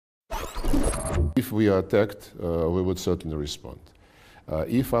If we are attacked, we would certainly respond.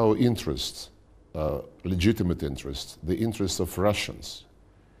 If our interests, legitimate interests, the interests of Russians,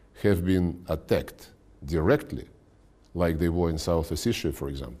 have been attacked directly, like they were in South Ossetia, for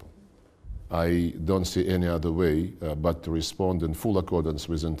example, I don't see any other way but to respond in full accordance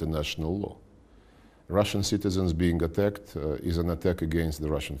with international law. Russian citizens being attacked is an attack against the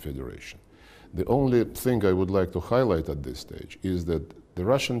Russian Federation. The only thing I would like to highlight at this stage is that the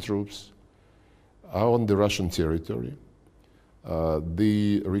Russian troops are on the Russian territory.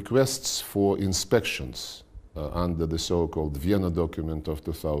 The requests for inspections under the so-called Vienna document of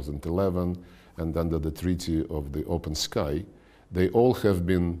 2011 and under the Treaty of the Open Sky, they all have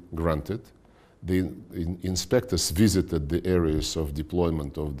been granted. The inspectors visited the areas of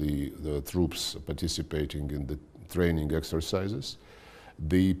deployment of the troops participating in the training exercises.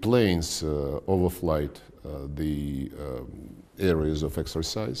 The planes overflight the areas of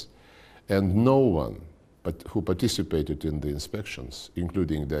exercise, and no one who participated in the inspections,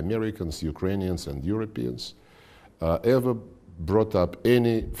 including the Americans, Ukrainians, and Europeans, ever brought up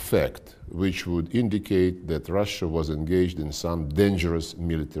any fact which would indicate that Russia was engaged in some dangerous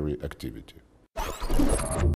military activity.